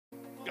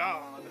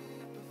God.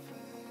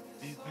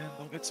 Dude, man,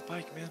 don't get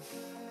spiked, man.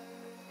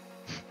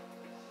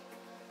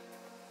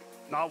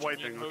 Not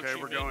wiping, okay?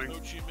 We're going.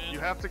 You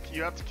have to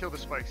kill the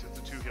spikes. It's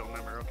a 2-heal,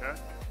 remember, okay?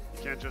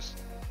 You can't just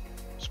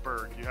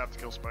spur. You have to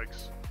kill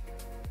spikes.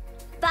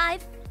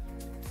 5,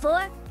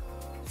 4,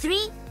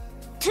 3,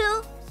 2,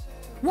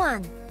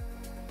 1.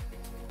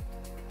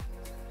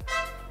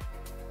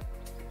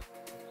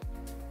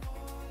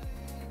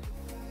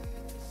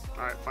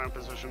 Alright, final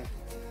position.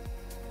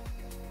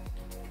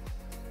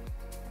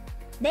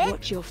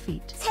 Watch your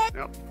feet.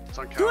 Yep, it's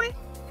on count. 둘,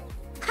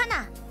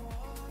 하나.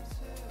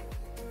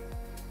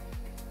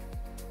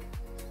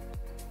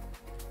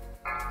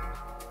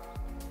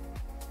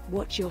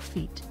 Watch your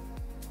feet.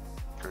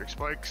 Crank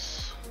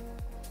spikes.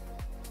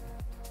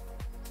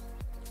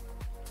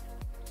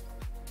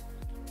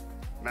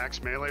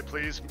 Max melee,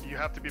 please. You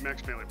have to be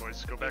max melee,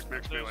 boys. Go back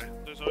max melee.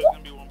 There's always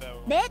gonna be one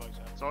battle.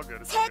 It's all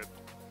good. It's all 셋,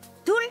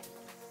 good. 둘,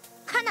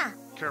 하나.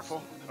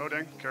 Careful,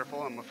 Odeng.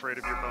 Careful. I'm afraid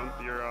of your bone.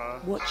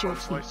 Watch your bone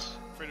feet. slice.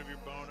 Afraid of your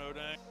bone,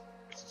 Odang.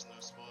 This is no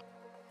spot.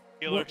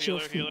 Watch your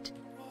feet.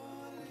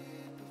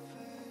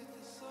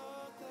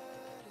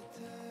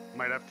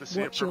 Might have to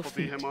see Watch a your purple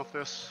D him feet. off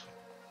this.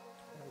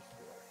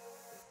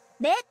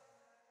 넷,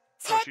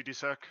 셋, Toshi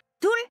desec.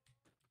 둘,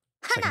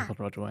 Second 하나. pot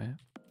Roger away.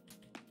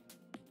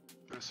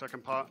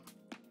 Second pot.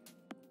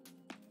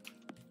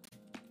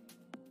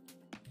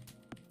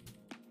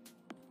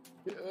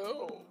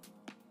 Oh.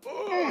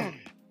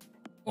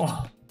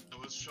 I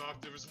was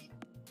shocked there was.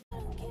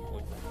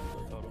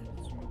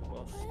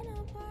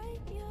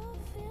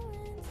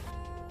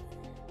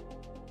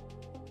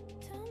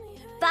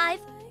 Five,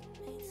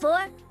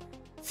 4,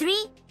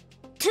 3,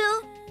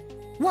 2,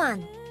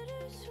 1.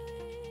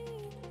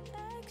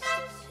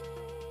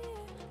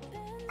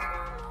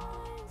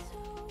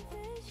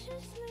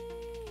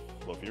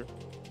 Love here.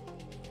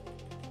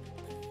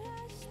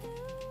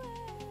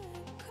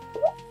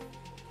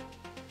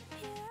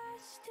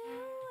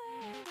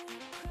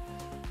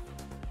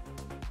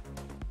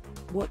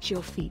 Watch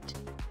your feet.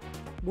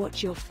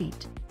 Watch your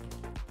feet.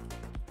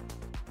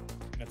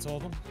 That's all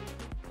of them?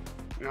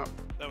 Yep.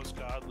 That was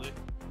godly.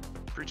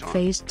 Preach on.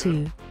 Phase Good.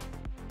 2.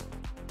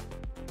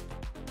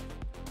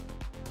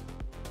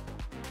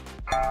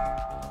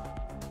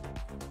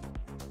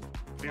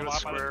 Be with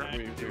square.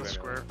 Be with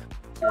square.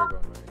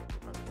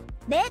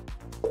 넷,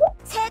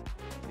 셋,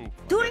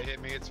 둘,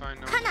 Hit me, it's fine.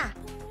 No. 하나.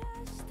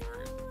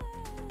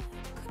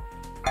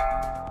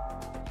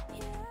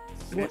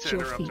 You need Watch to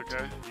your interrupt, feet.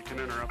 okay? You can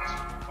interrupt.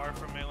 Far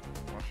from melee.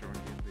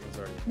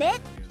 넷,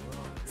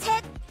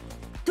 셋,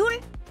 둘,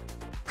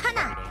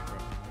 하나.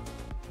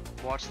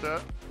 Watch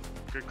that.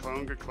 Good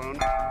clone, good clone.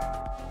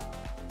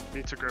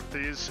 Need to grip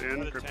these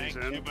in, grip these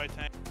in. 2 by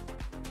tank.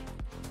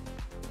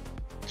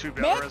 2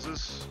 bail 넷,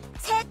 reses.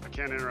 셋, I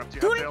can't interrupt.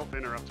 You 둘, have bail,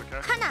 interrupt,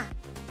 okay? 하나.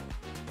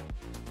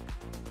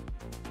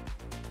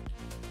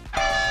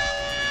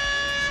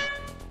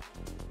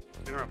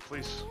 Interrupt,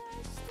 please.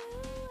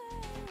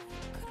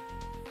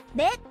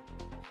 넷,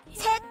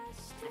 셋,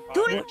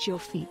 둘, Watch your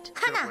feet.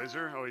 Kill 하나.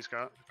 Blazer. Oh, he's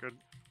got. Good.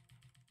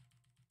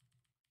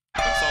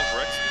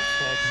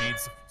 Folk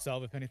needs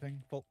salve if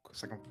anything. Folk.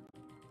 Second.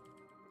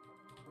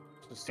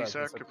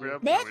 Desec, if we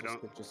have. 넷, No, we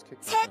don't.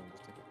 셋,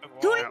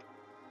 둘. Yeah. Damn.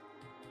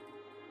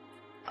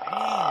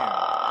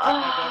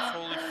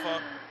 Holy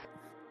fuck.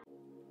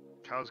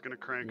 Cow's gonna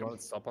crank You him.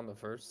 want stop on the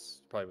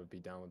first? Probably would be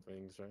down with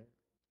wings, right?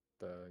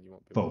 You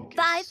won't be Focus.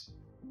 5,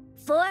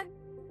 4,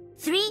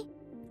 3,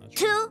 Not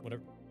sure. 2,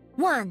 Whatever.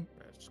 1.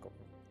 Alright, just go.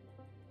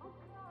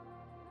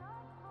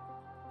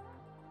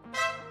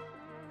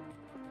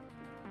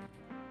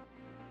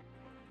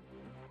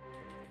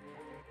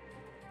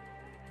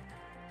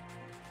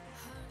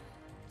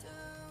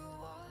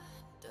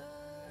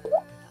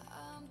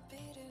 I'm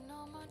beating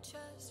on my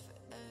chest for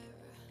air,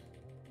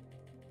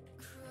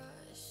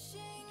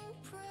 crushing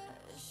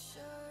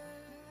pressure,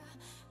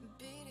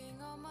 beating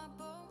on my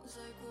bones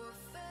like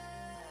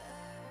warfare.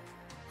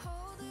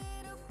 Hold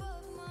it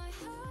above my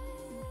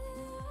head,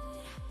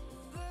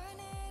 burn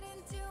it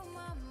into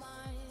my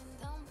mind.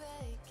 I'm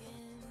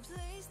begging,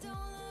 please don't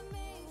let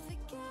me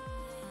forget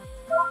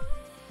all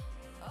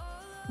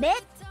of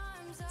넷, the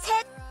times I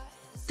셋,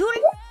 rise. 둘,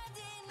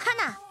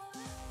 하나.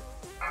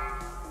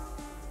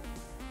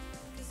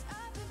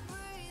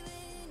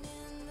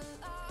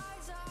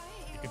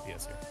 Good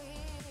PS here.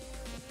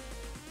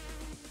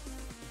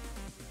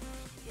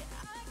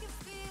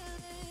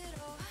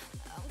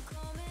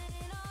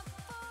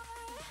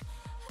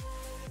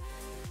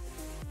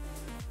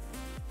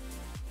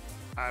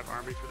 I have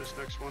army for this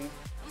next one.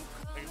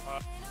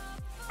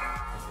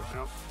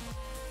 Yep.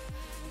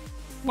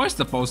 Why is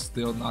the post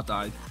still not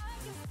died?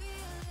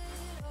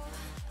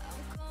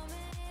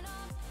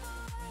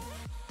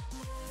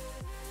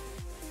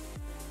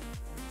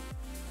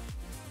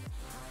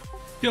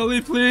 Kill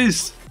me,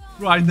 please!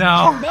 Right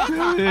now!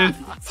 Kill it.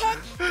 셋,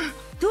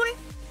 둘,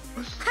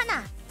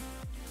 하나.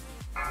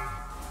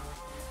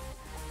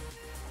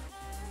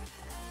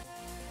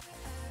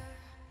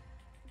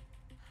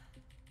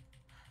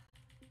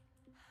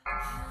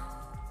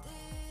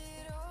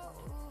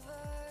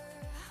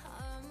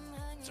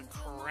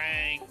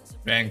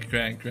 Crank,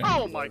 crank, crank.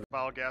 Oh my!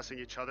 While gassing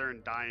each other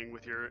and dying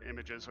with your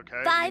images.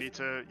 Okay. 5,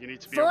 You need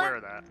to be 4, aware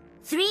of that.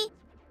 3,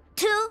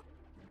 2,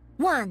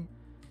 1.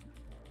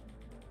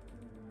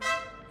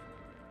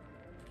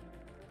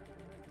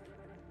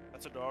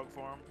 That's a dog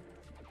farm.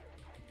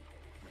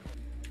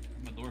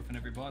 I'm a dwarf in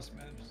every boss,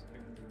 man. Just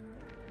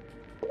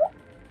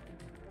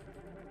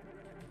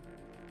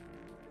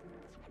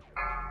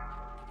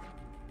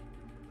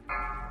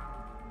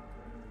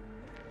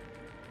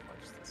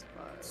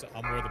So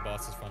I'm where the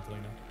boss is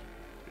frontally now.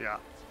 Yeah.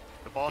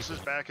 The boss's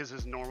back is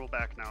his normal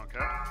back now.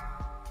 Okay.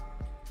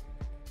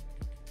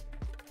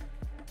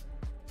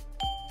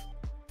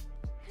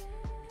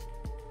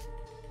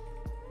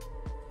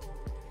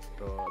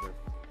 Go other.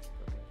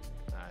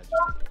 Just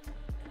take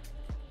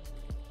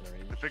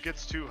it. If it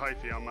gets too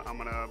hypey, I'm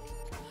gonna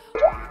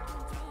taunt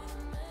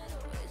it.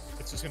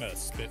 It's just gonna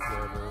spit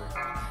wherever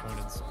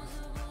opponents.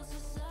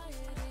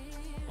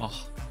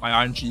 oh, my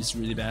RNG is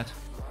really bad.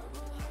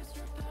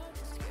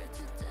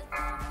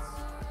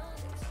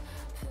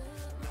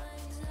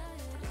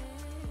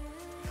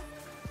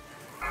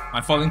 My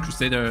Fallen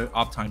Crusader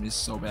uptime is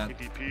so bad.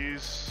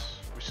 DPs.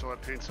 We still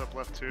have paints up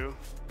left too.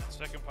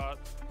 Second pot.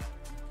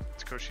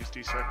 It's Koshi's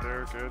DSec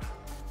there. Good.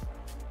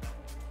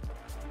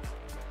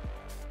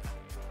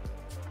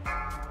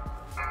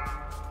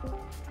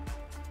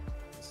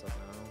 What's up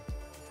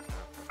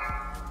now?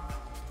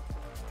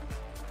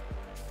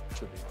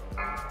 Should be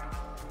fine.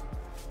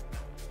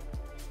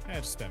 Yeah,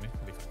 just spam me.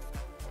 It'll be fine.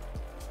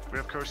 We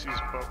have Koshi's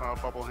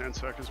bubble hand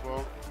sec as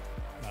well.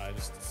 Nah, I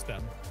just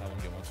stem. I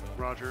won't get one shot.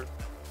 Roger.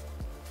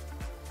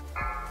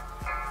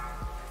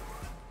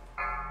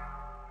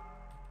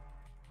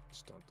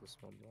 Start this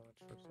one watch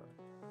for a second.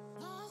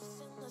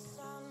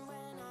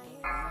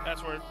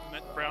 That's where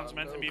Brown's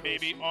meant to be,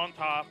 baby. On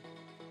top.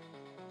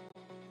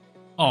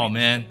 Oh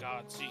man.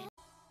 God, see.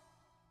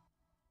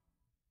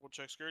 We'll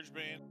check Scourge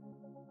Bane.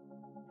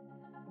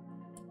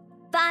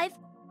 5,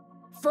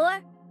 4,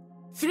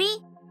 3,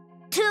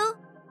 2,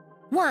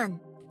 1.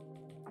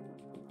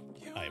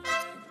 I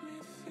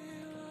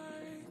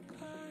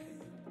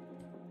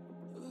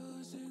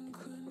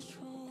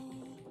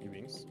You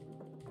wings?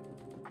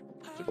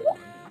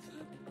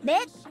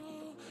 넷,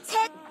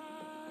 셋,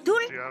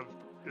 둘, Do you have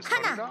his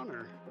하나. totem down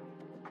or?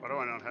 Why do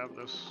I not have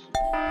this?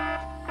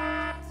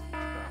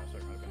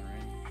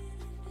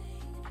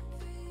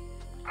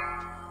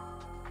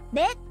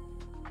 넷,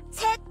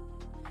 셋,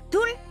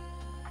 둘,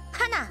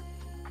 하나.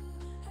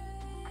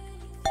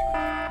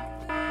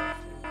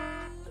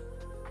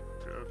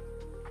 Good.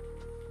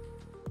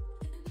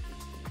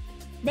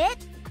 넷,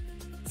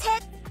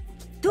 셋,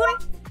 둘,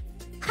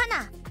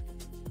 하나.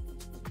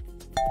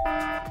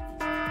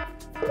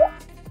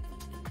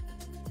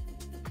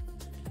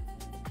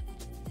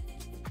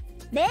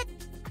 넷,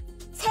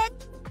 셋,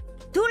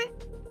 둘,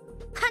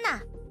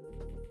 하나.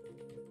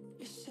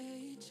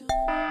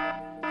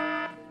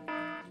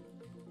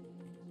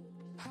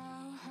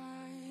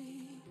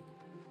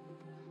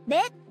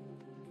 넷,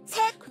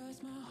 셋,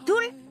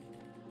 둘,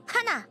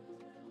 하나.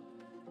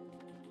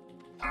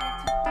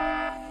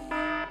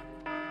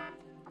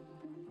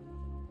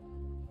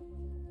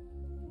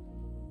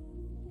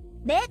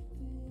 넷,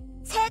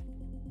 셋,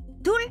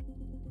 둘,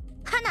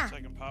 하나.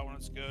 Second pot when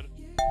it's good.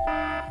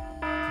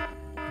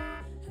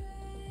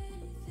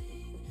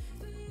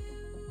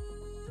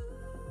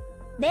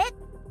 넷,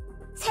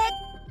 셋,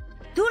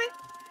 둘,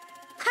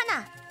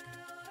 하나.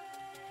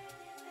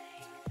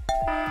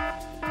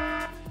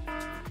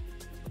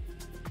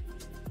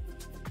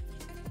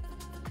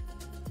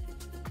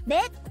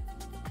 넷,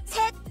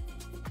 셋,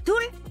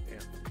 둘,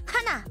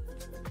 하나.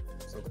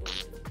 So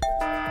close.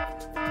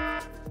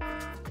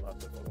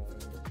 Left it bubble.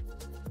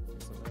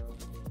 Somehow.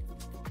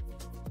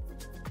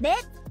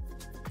 넷,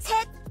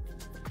 셋,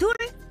 둘,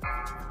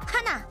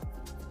 하나.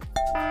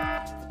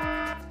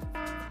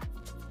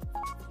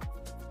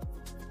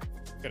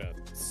 gotta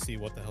see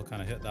what the hell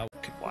kind of hit that.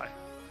 Why?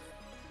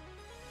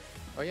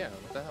 Oh yeah,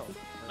 what the hell?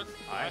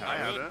 I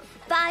had it.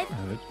 5,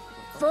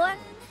 4,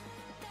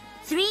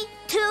 3,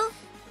 2,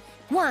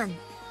 1. Alright,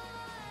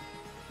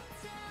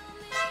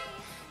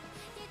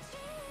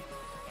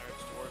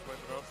 just to work with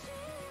it up.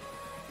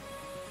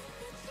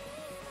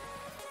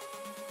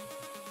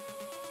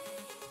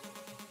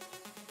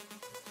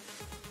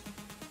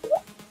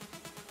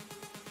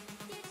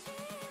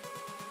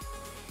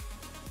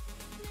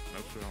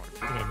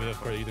 You're gonna move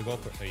for either go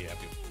for it. Oh, you have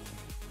to.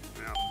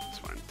 Yeah, it's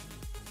fine.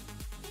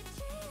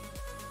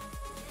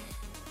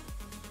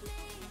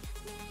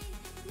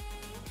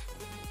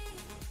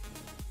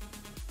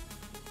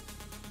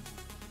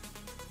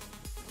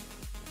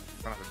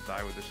 I'm gonna have to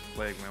die with this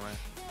plague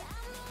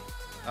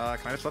melee.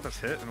 Can I just let this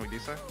hit and we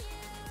desec?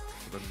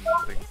 So then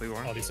they can play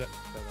one. I'll reset.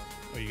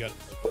 Oh, you got it.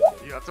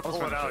 You have to I'll pull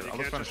it finish out. it. You I'll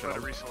can't just just let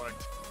it finish it.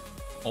 reselect.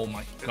 Oh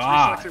my It's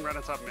god. reselecting right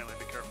on top of melee.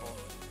 Be careful.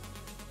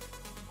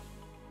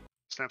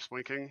 Snaps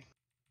blinking.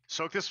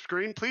 Soak this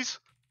green, please.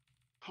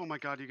 Oh my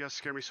god, you guys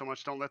scare me so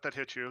much. Don't let that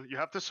hit you. You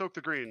have to soak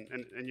the green,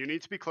 and you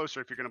need to be closer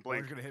if you're gonna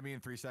blink. You're gonna hit me in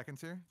 3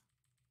 seconds here.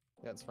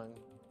 Yeah, it's fine.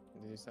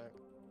 Do you sec?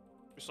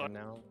 Reselect. And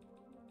now.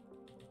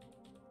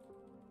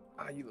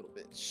 Ah, you little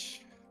bitch.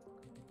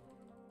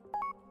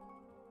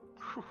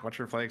 Watch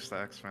your flag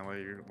stacks, man. Like,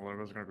 your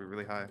logo's gonna be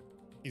really high.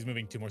 He's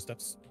moving 2 more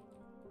steps.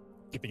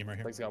 Keeping him right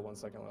here. Flag's got 1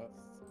 second left.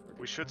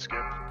 We should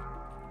skip.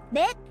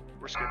 넷,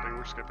 We're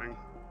skipping.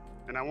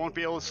 And I won't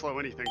be able to slow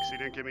anything because he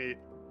didn't give me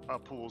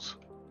pools.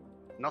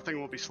 Nothing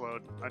will be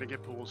slowed. I didn't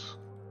get pools.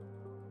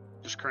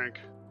 Just crank.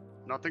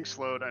 Nothing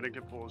slowed. I didn't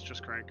get pools.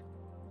 Just crank.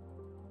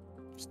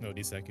 Just no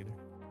desec either.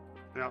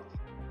 Yeah.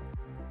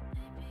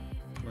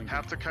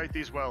 Have to kite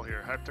these well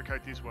here.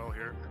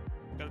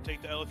 Gotta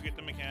take the L if you get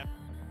the mechan.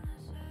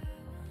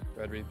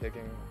 Red read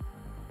picking.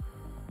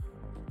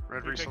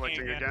 Red Keep picking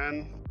reselecting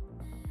again.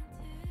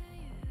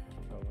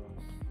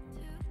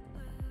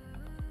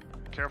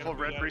 Careful,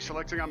 red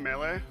reselecting on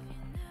melee.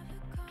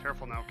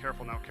 Careful now.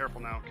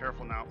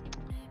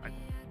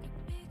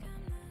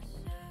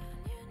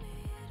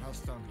 House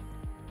done.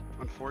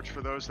 Unfortunate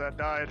for those that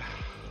died.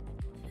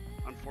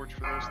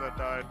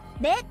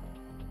 넷,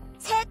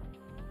 셋,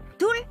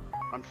 둘,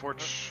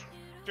 Unfortunate.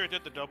 Sure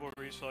did the double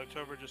reselect.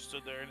 Tober just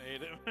stood there and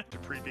ate him. To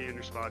pre-B in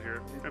your spot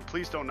here. And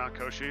please don't knock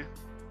Koshi.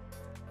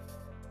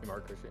 You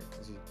mark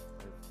Koshi. Is he?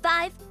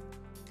 5,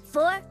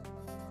 4,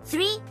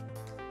 3,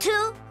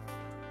 2,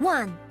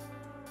 1.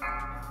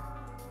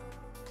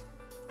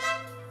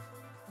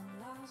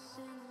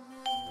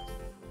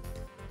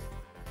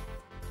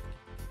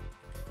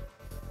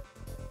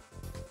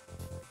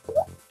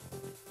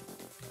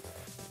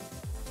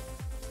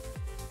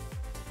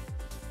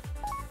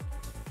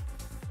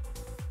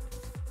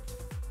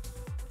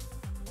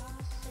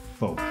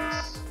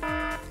 Focus.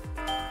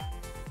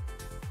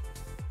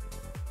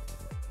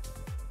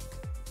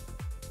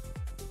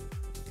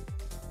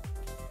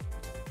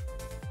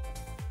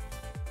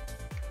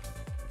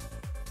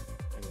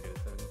 I can get it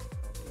then.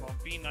 Come on,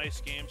 be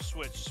nice game.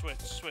 Switch.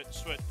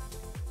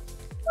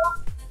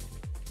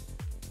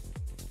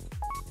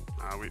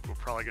 We're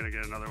probably gonna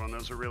get another one.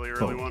 Those are really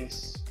early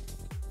ones.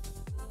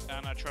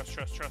 Nah, trust.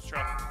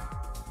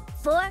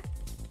 4,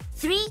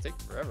 3, Take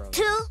forever on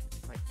 2, this.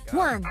 My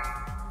God. 1.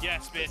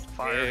 Yes, bitch.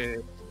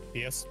 Fire.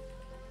 PS.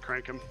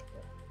 Crank him.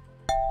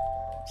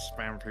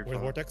 Spam people.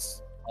 Where's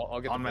Vortex? I'll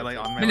get On the melee,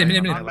 Vortex. on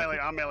melee.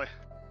 On melee.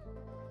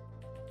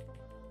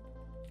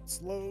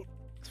 Slow.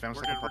 Spam We're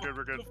second pot.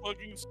 good.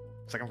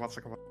 Second pot.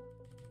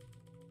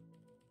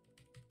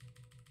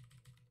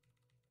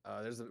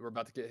 We're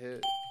about to get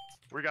hit.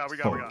 We got.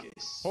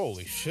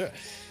 Holy shit.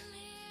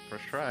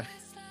 First try.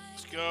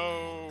 Let's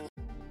go.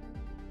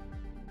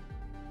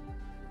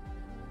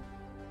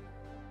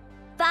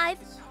 5,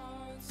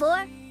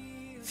 4,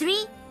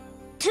 3,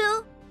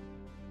 2,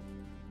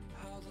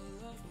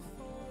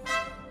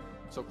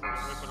 So close.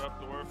 Whip it up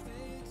the wharf.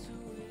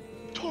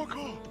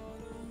 Togo.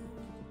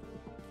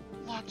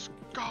 Let's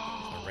go.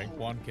 Rank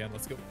 1, Ken.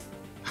 Let's go.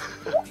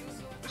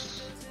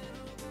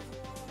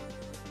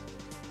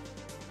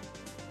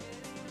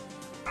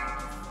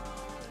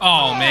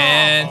 Oh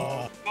man.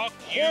 Oh, Fuck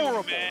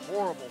you, man.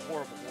 Horrible. Come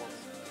on,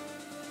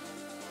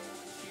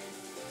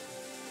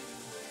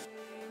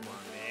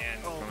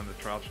 man. Going in the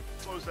trouch.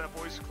 Close that,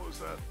 boys. Close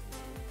that.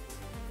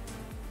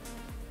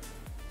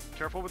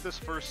 Careful with this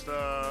first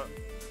shadow.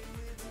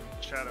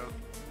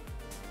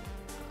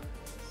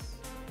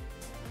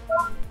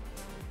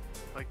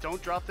 Like,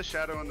 don't drop the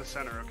shadow in the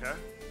center, okay?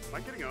 Am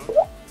I getting owned?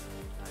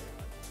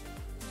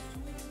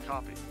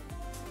 Copy.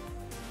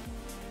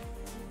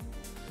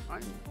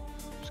 Fine.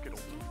 Just get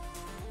old.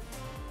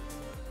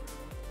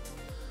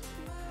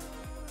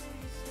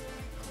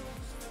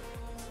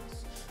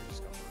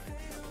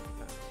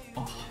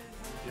 Oh.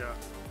 Yeah.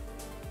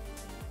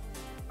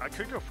 I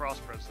could go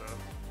Frost Press though. Do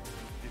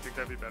you think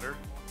that'd be better?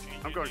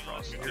 I'm going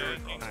Frost. I'm going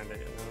Frost.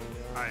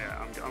 Oh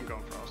yeah, I'm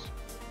going Frost.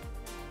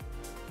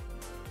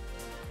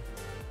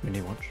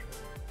 Mini watch.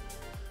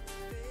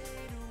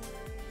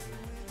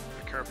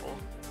 Be careful.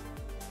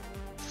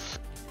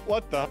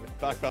 What the?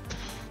 Back up.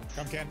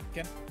 come, Ken.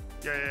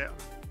 Yeah.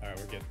 Alright,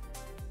 we're good.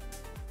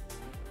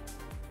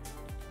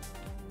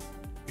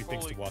 Few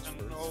things to Holy watch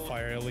for. cannoli.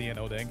 Fire Ellie and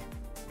Odeng.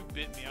 You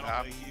bit me. I I'm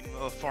don't like you. a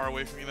little far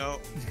away from you now.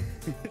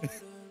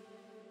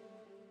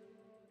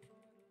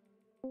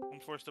 I'm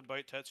forced to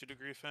bite Tetsu to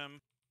grief him.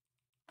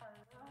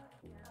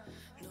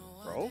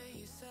 Bro?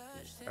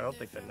 I don't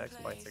think the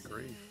next bite's a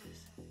grief.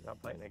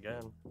 Not biting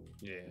again.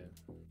 Yeah.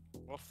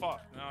 Well,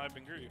 fuck. Now I've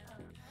been grieved.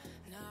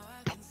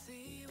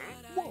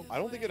 Whoa, I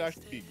don't think it'd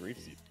actually be grief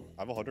seed.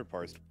 I have 100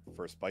 parse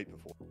first bite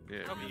before.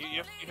 Yeah, No, but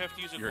you have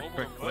to use a You're a global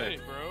quick click.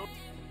 bite, bro.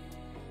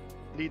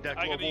 Need that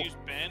I global. gotta use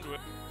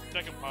bandwidth.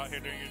 Second pot here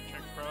during your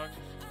check proc.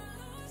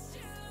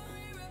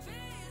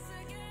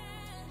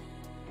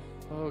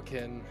 Oh,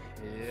 Ken.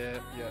 Yeah.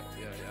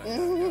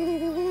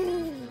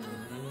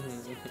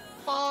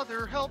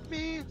 Father, help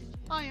me!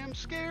 I am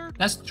scared.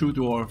 That's true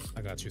dwarf.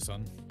 I got you,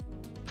 son.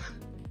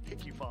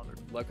 Thank you, Father.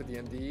 Luck with the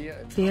MD.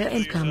 Fear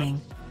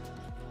incoming.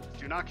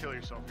 Do not kill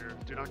yourself here.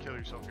 Do not kill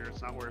yourself here.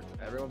 It's not worth it.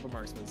 Everyone but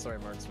Marksman. Sorry,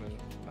 Marksman.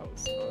 That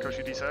was.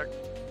 Koshi D-Sec.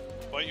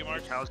 Bite you,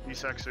 Mark. Cows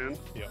D-Sec soon.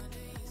 Yeah.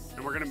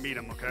 And we're gonna meet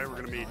him, okay? We're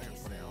gonna meet.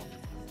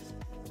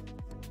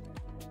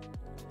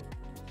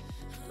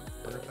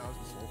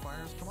 100,000 soul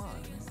fires? Come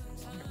on.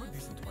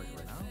 Decent target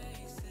right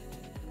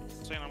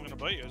now. Saying I'm gonna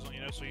bite you, so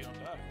you know, so you don't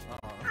die.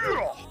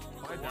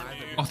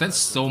 Oh, that's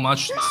so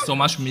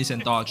much miss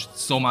and dodge.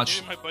 So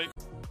much. My bite.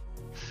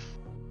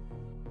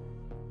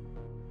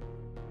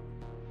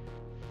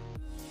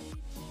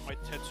 My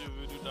Tetsu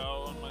voodoo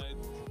doll on my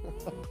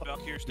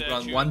Valkyrie statue.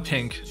 got one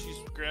tank. She's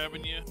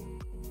grabbing you.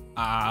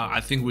 I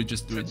think we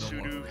just do it no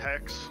more. Tetsudo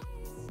Hex.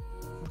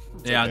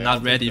 They are Okay, not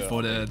I'll ready take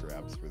for the the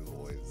grabs for the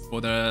boys.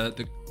 for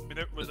the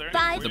Was there any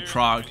Five, the warrior?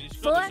 Prague. You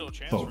still- there's still a 4,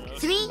 chance for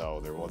us. 3, No,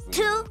 there wasn't.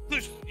 2,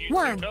 There's- you-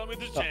 1. You're telling me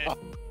there's a chance.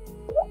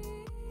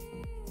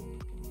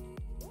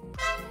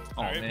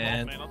 Oh Alright,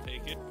 man. I'll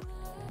take it.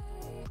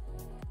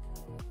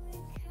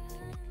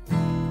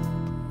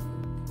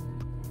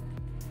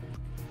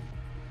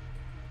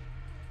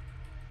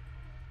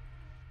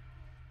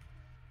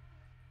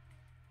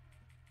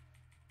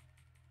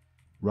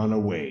 Run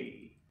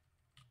away.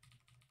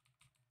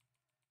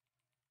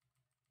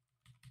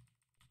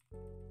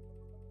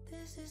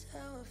 This is how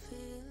I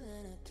feel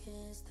and I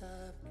can't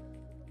stop.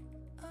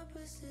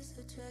 Opposites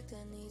attract,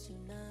 I need you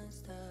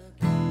non-stop.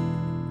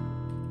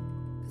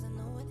 Cause I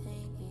know it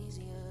ain't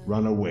easier.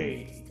 Run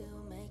away.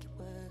 Still make it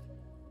work.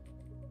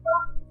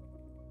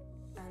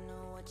 I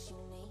know what you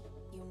need,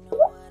 you know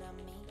what I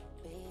mean,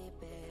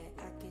 baby.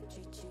 I could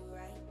treat you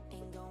right,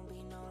 ain't gon'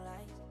 be no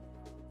lies.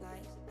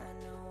 I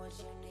know what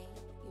you need,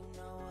 you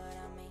know what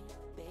I mean,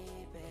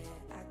 baby.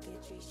 I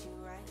could treat you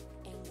right,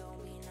 ain't gon'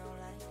 be no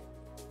lies.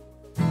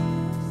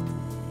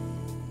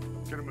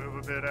 Gonna move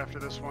a bit after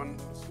this one.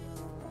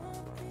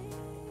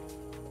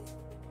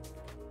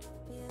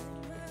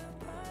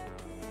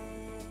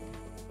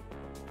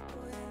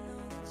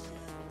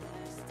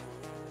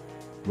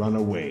 Run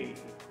away.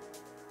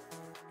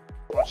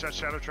 Watch that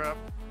shadow trap.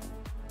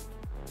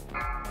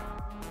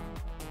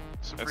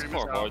 That's Supreme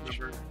far is out. dodge.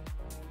 Remember.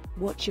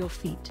 Watch your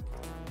feet.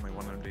 Only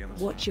one MD on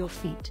this. Watch your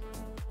feet.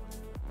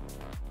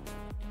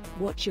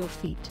 Watch your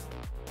feet.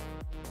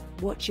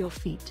 Watch your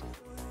feet.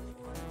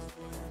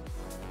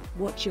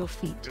 Watch your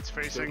feet. It's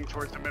facing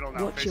towards the middle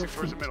now. Watch Facing your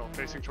towards the feet. middle.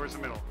 Facing towards the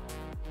middle.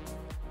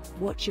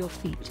 Watch your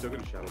feet. Still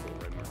gonna shadow ball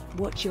right now.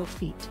 Watch your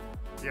feet.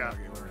 Yeah.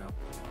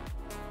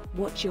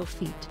 Watch your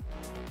feet.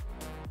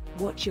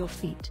 Watch your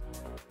feet.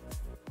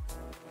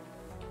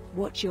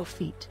 Watch your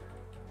feet.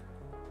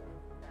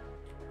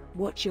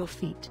 Watch your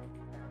feet.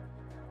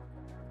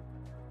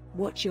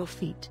 Watch your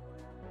feet.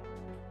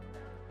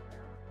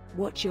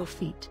 Watch your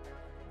feet.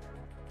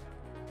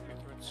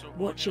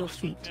 Watch your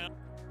feet.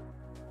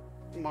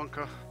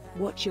 Monka.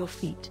 Watch your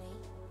feet.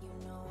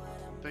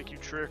 Thank you,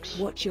 Tricks.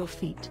 Watch your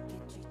feet.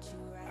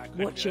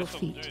 Watch your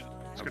feet.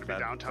 It's gonna be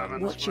downtime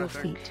on this Watch one, your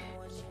I think. feet.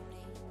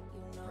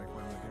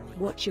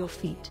 Watch your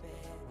feet.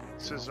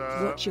 This is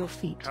Watch your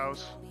feet.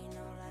 cows.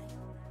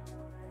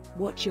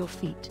 Watch your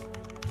feet.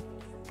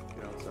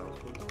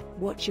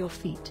 Watch your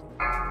feet.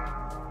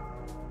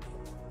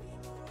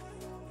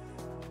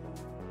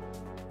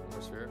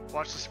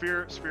 Watch the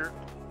spear. Spear.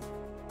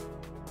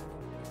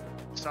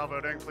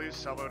 Salvo ding, please.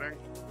 Salvo ding.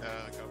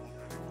 I got one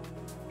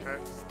ready.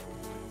 Okay.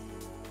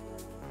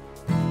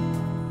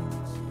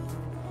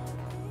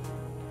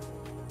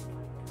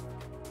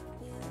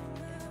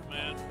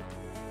 Man,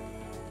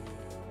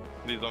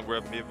 Please don't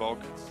grab me, Volk.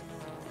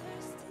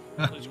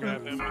 please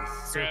grab him.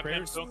 Grab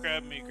him. Don't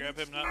grab me. Grab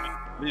him, not me.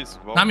 Please,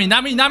 Volk. Nami.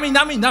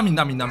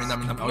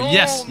 Oh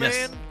yes, man.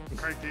 yes.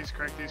 Crank these.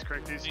 Crank these.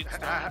 Crank these. Need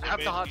Have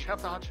stones, the hodge.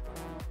 Have the hodge.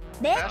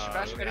 넷, Bash.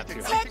 Bash.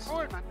 Anything. 셋, Anything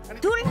forward, man.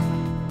 Anything 둘,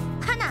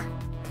 forward. 하나.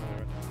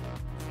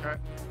 Okay.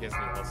 He has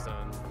the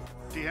stone.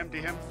 D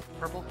him.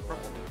 Purple.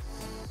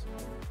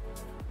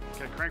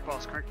 Okay. Crank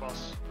boss.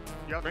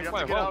 You have Crank to my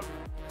get hoe. out.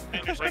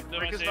 Andrew,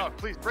 Break his belt,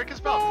 please. Break his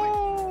belt,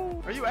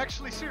 please. Are you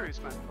actually serious,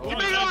 man? He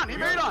made it on. He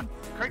made it on.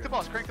 Crank the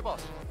boss.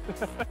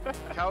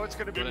 Cow, it's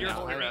gonna be your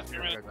whole area.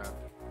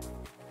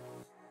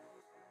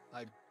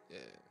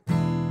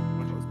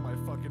 My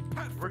fucking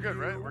pet. We're good,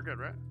 right? We're good,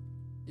 right?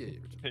 Yeah.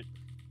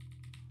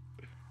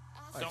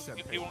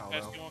 He won't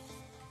pass. He won't.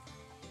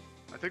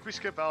 I think we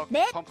skip out.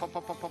 넷, Pump.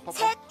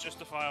 셋, Just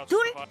the file. 둘,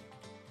 Just the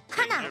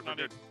file. 하나. We're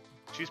good.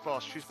 Cheese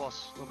boss,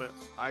 a little bit.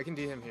 I can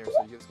D him here, so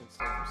you guys can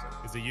stay for a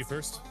second. Is it you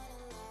first?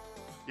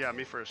 Yeah,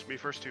 me first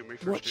too.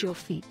 Watch your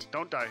feet.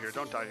 Don't die here.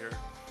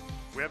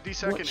 We have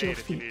D-Sec and Watch your 8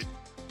 if you feet.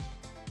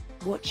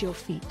 need. Watch your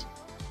feet.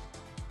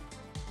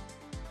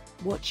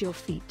 Watch your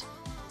feet.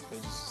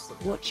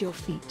 Watch your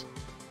feet.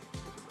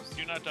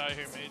 Do not die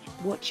here, mage.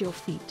 Watch your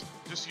feet.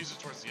 Just use it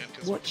towards the end.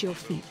 'cause Watch your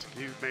feet.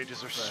 You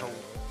mages are so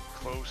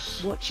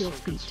close. Watch your so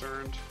feet.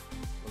 Concerned.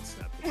 Let's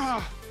snap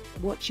Ah,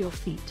 Watch your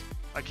feet.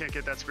 I can't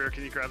get that spear.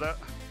 Can you grab that?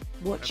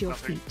 Watch have your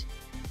nothing. feet.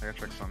 I got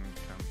tricks on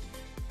Cam.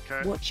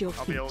 Okay. Watch your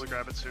I'll be able feet. to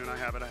grab it soon. I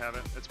have it.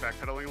 It's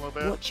backpedaling a little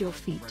bit. Watch your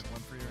feet. Right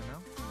one for you right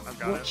now. I've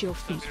got Watch it. your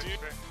feet.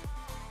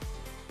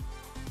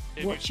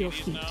 Watch your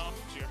feet. Now,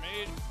 to your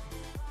mage.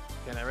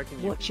 And I reckon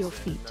you Watch can your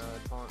send, feet.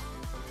 taunt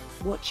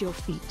Watch your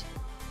feet.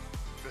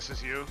 This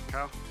is you,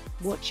 Cow.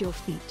 Watch your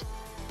feet.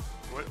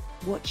 What?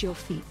 Watch your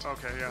feet.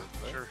 Okay, yeah,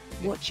 sure.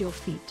 Watch your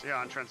feet. Yeah,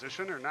 on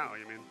transition or now,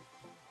 you mean?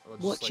 Well,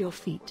 just Watch like your the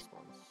feet. first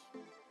ones.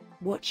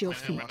 Watch your I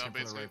hit one feet. up,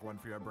 basically. One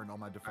for you. I burned all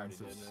my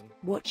defenses.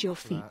 Watch your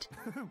for feet.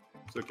 that.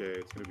 It's okay.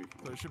 It's gonna be.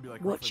 So it should be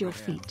like. Watch roughly your my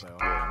hand, feet. so I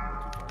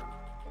won't go too far.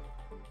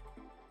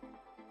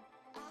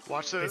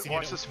 Watch the Facing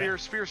watch it, the sphere.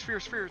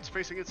 It's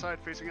facing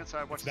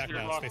inside. Watch It's the back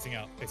sphere. now. It's facing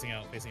out. Facing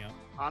out. Facing out.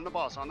 On the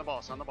boss.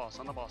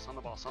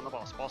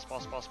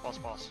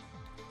 Boss.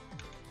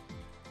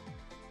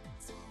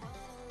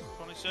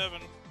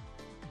 27.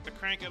 The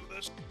crank of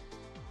this.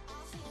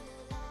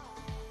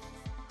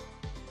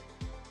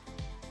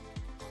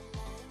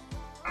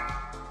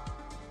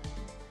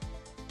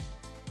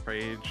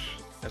 Rage,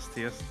 STS,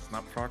 it's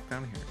not proc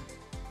down here.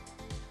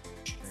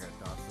 I got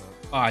dots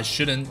up. Oh, I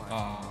shouldn't. I'm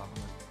gonna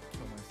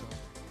kill myself.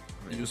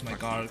 I use my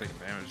Proc guard. taking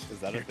damage. Is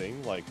that a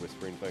thing? Like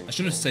whispering things? I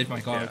shouldn't save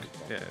my guard.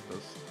 Yeah, it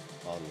does.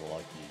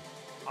 Unlucky.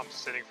 I'm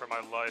sitting for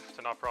my life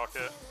to not proc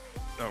it.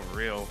 Oh,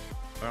 real.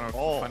 I don't know,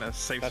 Oh, find a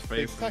safe that's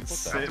space big and tech, what the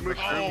sit. Move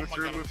Oh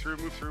through. my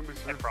Move through.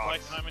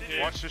 Like time and day.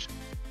 Watch this.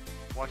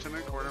 Watch in the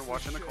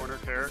corner.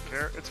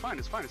 Care. It's fine.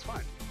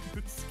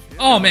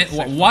 Oh man,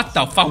 what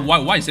the fuck?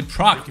 Why is it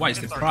proc? Why is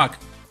it proc?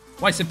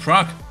 Why is it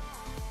proc?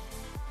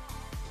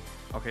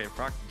 Okay,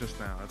 proc just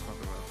now, that's not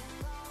the best.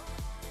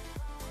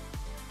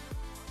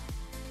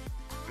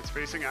 It's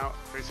facing out.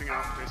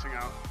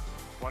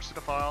 Watch the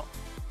defile.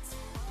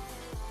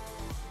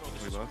 Oh,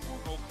 this We is lost?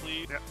 gold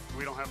pleat. Yeah,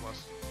 we don't have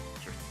less.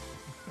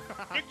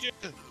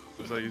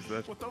 So I use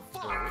that. What the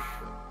fuck?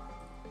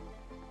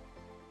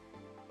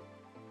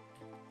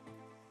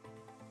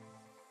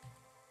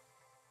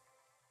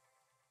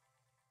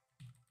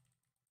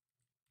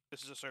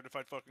 This is a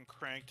certified fucking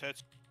crank.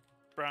 Ted's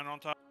brown on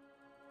top.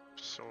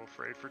 So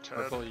afraid for Ted.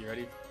 Purple, you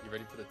ready? You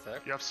ready for the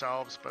tech? You have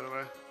salves, by the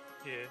way.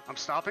 Yeah. I'm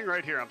stopping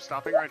right here.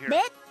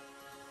 넷,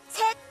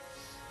 셋,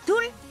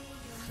 둘,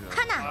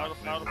 하나. Out of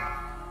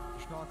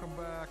Just knock them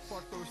back.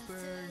 Fuck those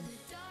things.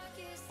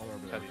 I'll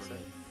rub it Heavy out. set.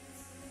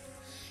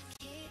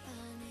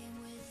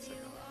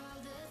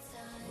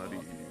 Bloody.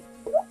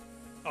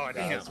 Oh, I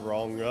didn't That's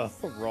wrong.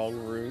 Wrong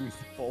rune.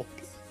 Folk.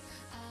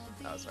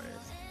 Oh, sorry.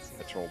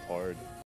 That's rolled hard.